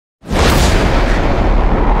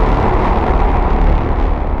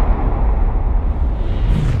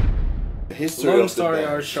history Long of the story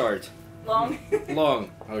band. or short? Long. Long.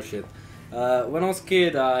 Oh shit. When I was a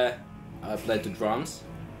kid, I played the drums,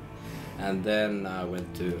 and then I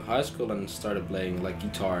went to high school and started playing like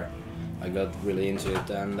guitar. I got really into it,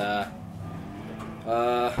 and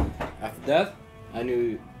after that, I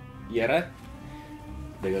knew Jere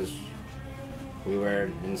because we were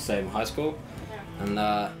in the same high school, and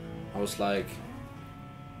I was like,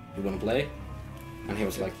 "You wanna play?" And he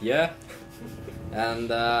was like, "Yeah." And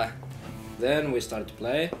then we started to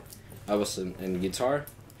play. I was in guitar,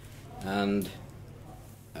 and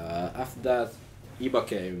after that, Iba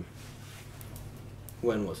came.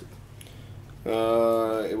 When was it?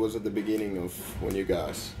 It was at the beginning of when you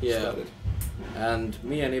guys started. And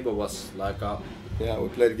me and Iba was like Yeah, we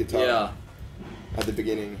played guitar yeah. at the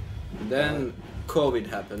beginning. Then COVID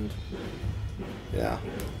happened, Yeah.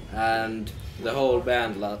 and the whole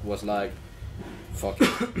band was like, fuck it.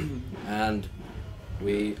 And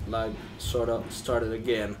we like sort of started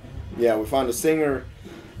again. Yeah, we found a singer,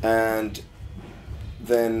 and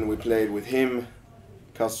then we played with him.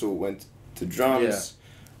 Kasu went to drums. Yeah.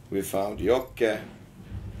 We found Jokke,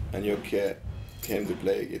 and Jokke came to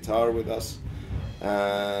play guitar with us.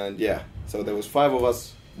 And yeah, so there was 5 of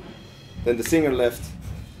us. Then the singer left,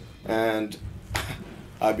 and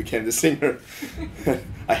I became the singer.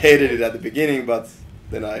 I hated it at the beginning, but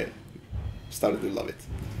then I started to love it.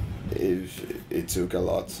 It took a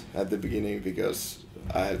lot at the beginning because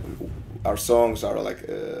our songs are like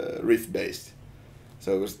riff based,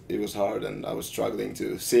 so it was hard, and I was struggling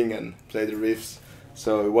to sing and play the riffs,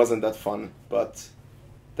 so it wasn't that fun. But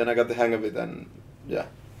then I got the hang of it, and yeah,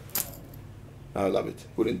 I love it.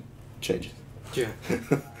 Wouldn't change it. Yeah.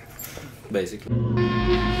 Basically.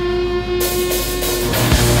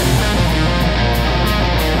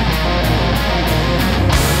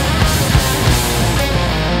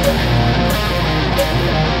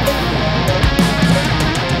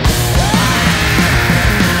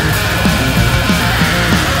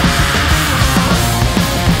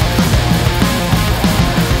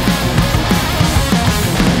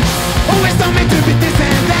 Always told me to be this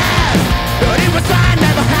and that, but it was fine,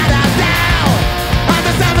 never had a doubt. All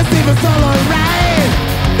the time it was all alright.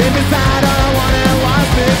 Deep inside all I wanted was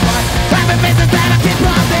this fight. Laughing faces that I keep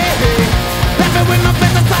on seeing, laughing with my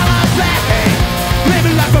face, that's all I play.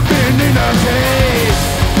 Living life of being in a cage.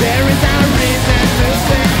 There is no reason to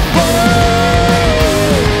stay. Oh,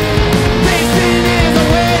 16 years of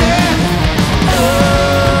waiting. Oh,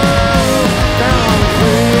 now I'm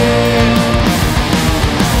free.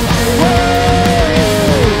 Whoa,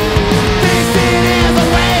 16 years of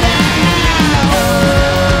waiting. Oh,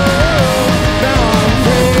 now I'm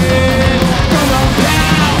free. Come on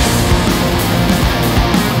down.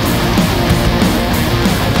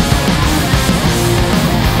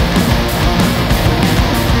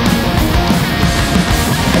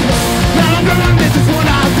 Now I'm grown, this is what I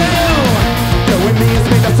do. Doing me is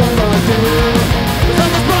me, that's all I do. Cause all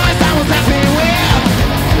those boys I was happy with,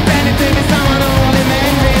 anything is someone who only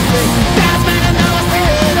made me sick. That's man and now I see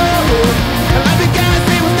it all. And I began to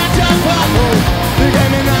see was not your fault. You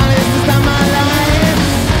gave me knowledge to start my life.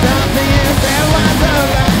 Something you said was a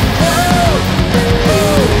lie. Oh,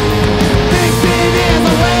 oh, 16 years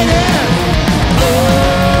of waiting. Oh,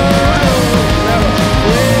 never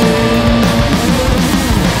waiting.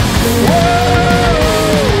 Whoa,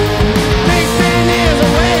 16 years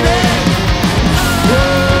of waiting.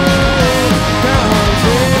 Whoa, now I'm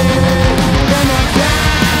free. Come on down.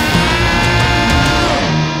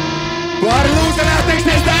 Waterloo's and nothing's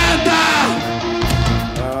this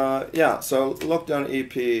Yeah, so Lockdown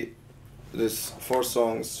EP, there's 4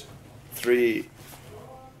 songs, 3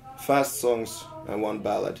 fast songs and 1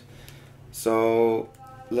 ballad. So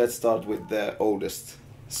let's start with the oldest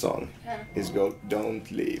song. It's called Don't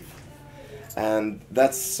Leave. And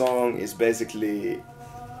that song is basically,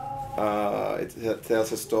 it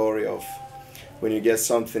tells a story of when you get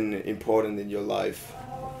something important in your life,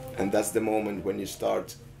 and that's the moment when you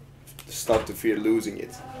start to fear losing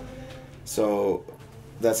it. So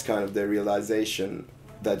that's kind of the realization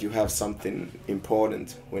that you have something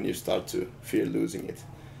important when you start to fear losing it.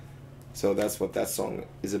 So that's what that song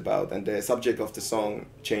is about, and the subject of the song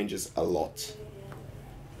changes a lot.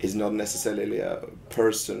 It's not necessarily a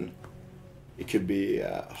person. It could be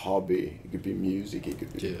a hobby, it could be music, it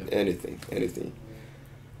could be anything.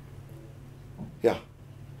 Yeah,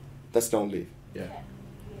 that's Don't Leave. Yeah.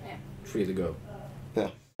 Free to go.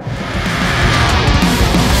 Yeah.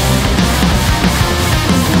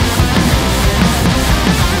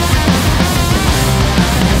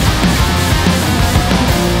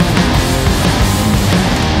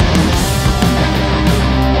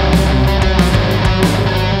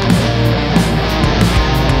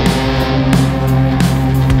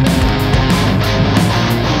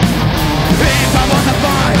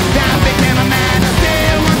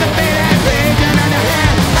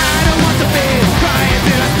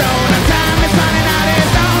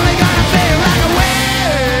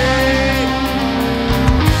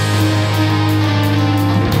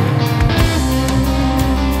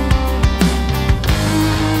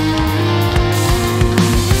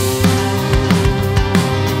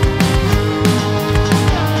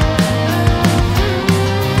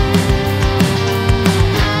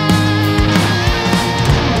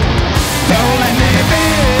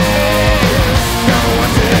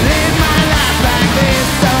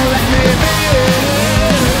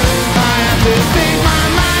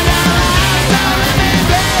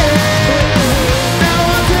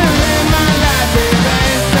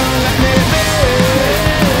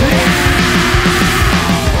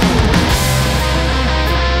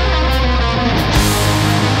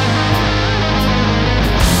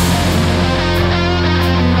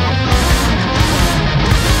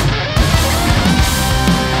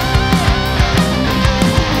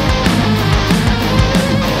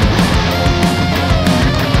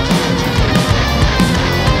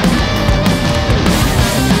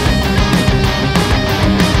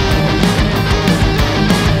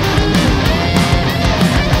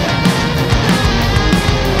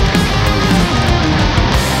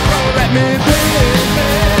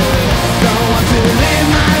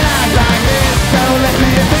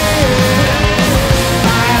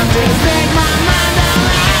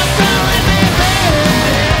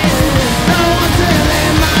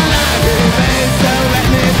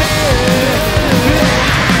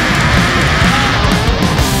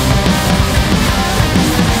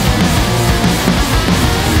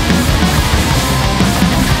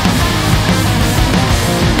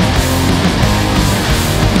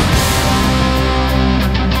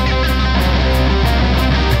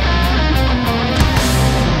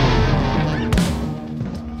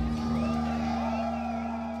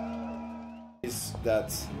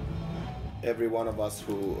 that every one of us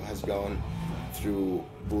who has gone through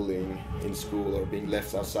bullying in school or being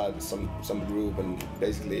left outside some group and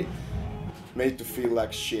basically made to feel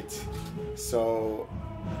like shit. So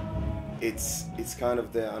it's kind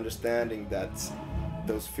of the understanding that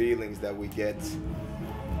those feelings that we get,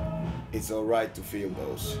 it's alright to feel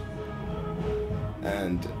those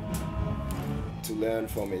and to learn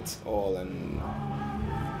from it all and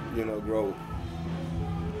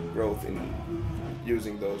growth in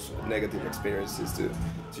using those negative experiences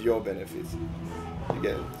to your benefit. You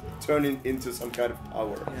get turning into some kind of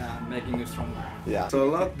power. Yeah, making you stronger. Yeah. So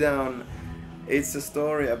Lockdown, it's a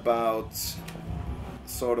story about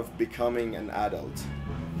sort of becoming an adult.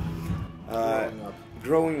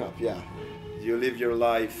 Growing up, yeah. You live your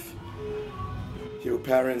life. Your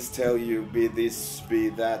parents tell you be this, be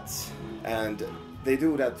that, and they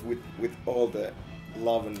do that with all the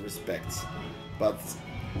love and respect. But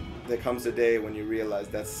there comes a day when you realize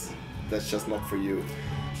that's just not for you.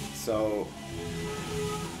 So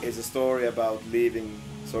it's a story about leaving,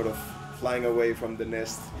 sort of flying away from the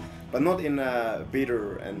nest, but not in a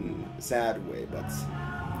bitter and sad way,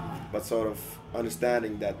 but sort of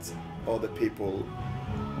understanding that all the people,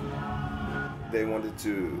 they wanted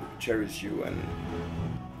to cherish you and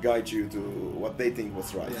guide you to what they think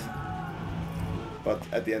was right. Yeah. But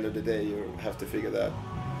at the end of the day, you have to figure that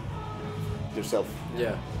yourself.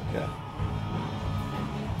 Yeah. Yeah.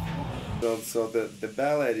 So the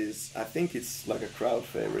ballad is, I think it's like a crowd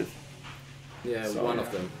favorite. Yeah, So, one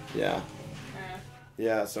of them. Yeah.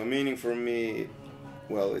 Yeah, so meaning for me,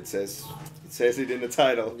 well, it says it in the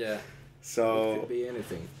title. Yeah. It So could be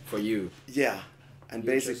anything for you. yeah, and You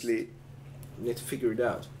basically, You need to figure it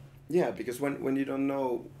out. yeah, because when you don't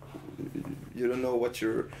know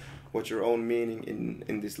what your own meaning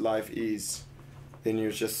in this life is, then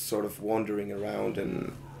you're just sort of wandering around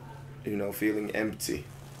and feeling empty.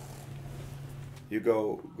 You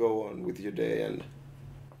go on with your day and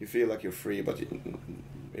you feel like you're free, but in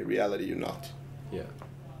reality you're not. Yeah.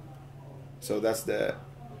 So that's the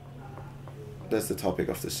topic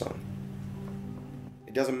of the song.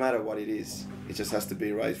 It doesn't matter what it is. It just has to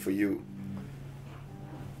be right for you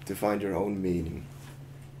to find your own meaning.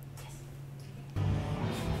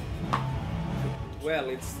 Well,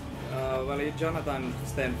 it's Jonathan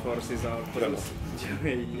Stenfors is our producer.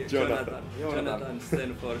 Jonathan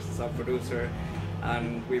Stenfors is our producer,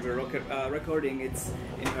 and we were recording it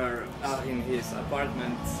in his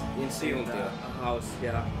apartment In Siuntio. a house,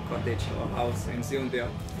 yeah, cottage or house in Siuntio,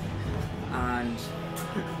 and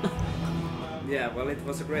yeah, well, it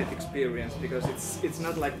was a great experience because it's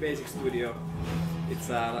not like basic studio. It's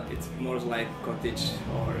more like cottage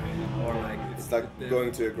or like It's like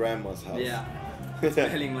going to your grandma's house. yeah. It's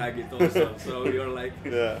feeling like it also, so you're like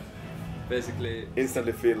Yeah. basically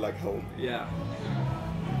Instantly feel like home. yeah.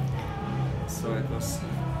 So it was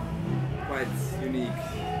quite unique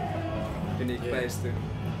Yeah. place to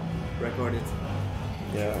record it.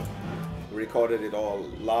 Yeah. We recorded it all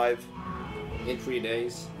live. In 3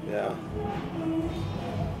 days. Yeah.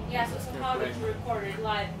 Yeah, so how did you record it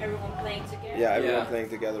live? Everyone playing together? Yeah, everyone Yeah. playing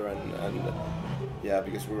together and yeah,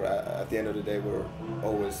 because we're at the end of the day we're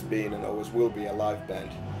always been and always will be a live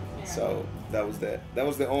band. So that was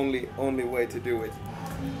the only way to do it.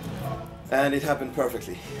 And it happened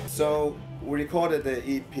perfectly. So we recorded the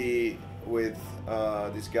EP with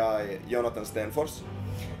this guy Jonathan Stenfors.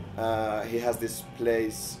 He has this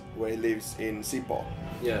place where he lives in Sipoo.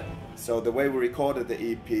 Yeah. So the way we recorded the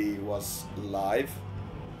EP was live.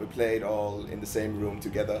 We played all in the same room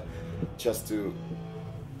together, just to,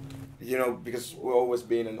 because we've always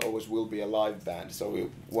been and always will be a live band. So we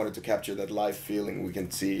wanted to capture that live feeling. We can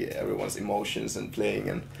see everyone's emotions and playing,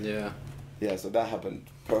 and Yeah. so that happened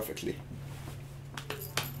perfectly.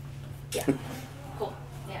 Yeah. Cool.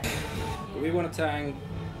 Yeah. We want to thank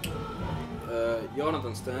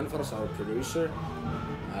Jonathan Stenfors, our producer,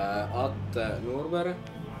 Atte Norberg,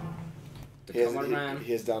 the cameraman.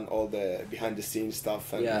 He has done all the behind the scenes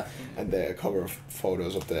stuff and Yeah. and the cover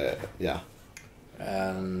photos of the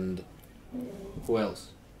And who else?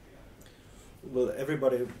 Well,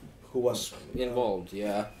 everybody who was Involved,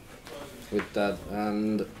 yeah, with that,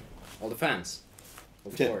 and all the fans,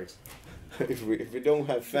 of Yeah. course. if we don't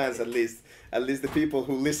have fans, at least the people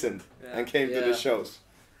who listened and came to the Yeah. shows.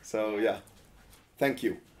 So yeah, thank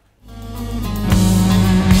you.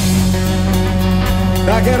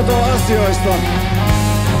 Tää kertoo asioista,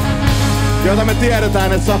 joita me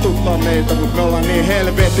tiedetään, että satuttaa meitä, mutta me ollaan niin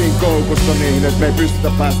helvetin koukussa niihin, että me ei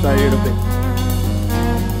pystytä päästä irti.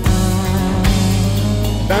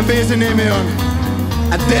 Tän biisin nimi on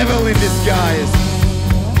A Devil in Disguise.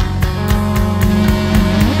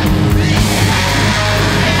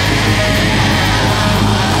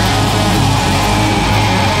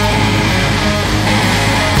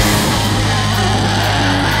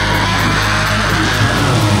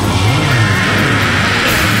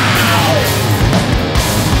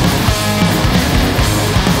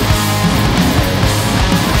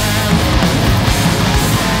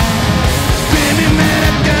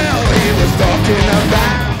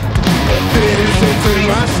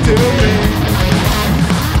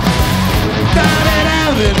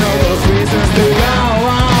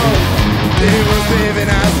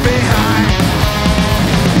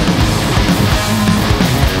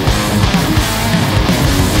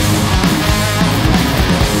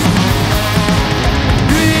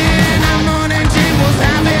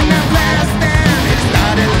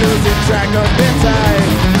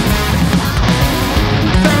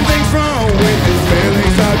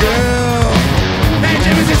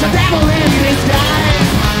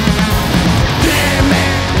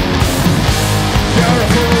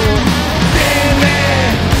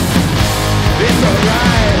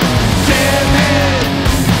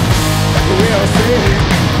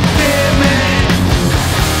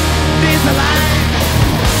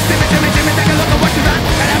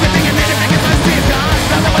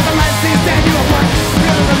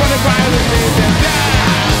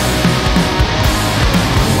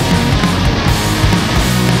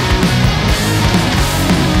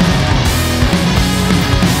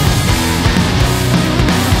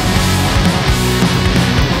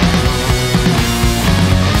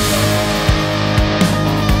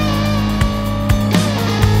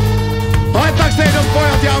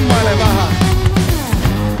 someone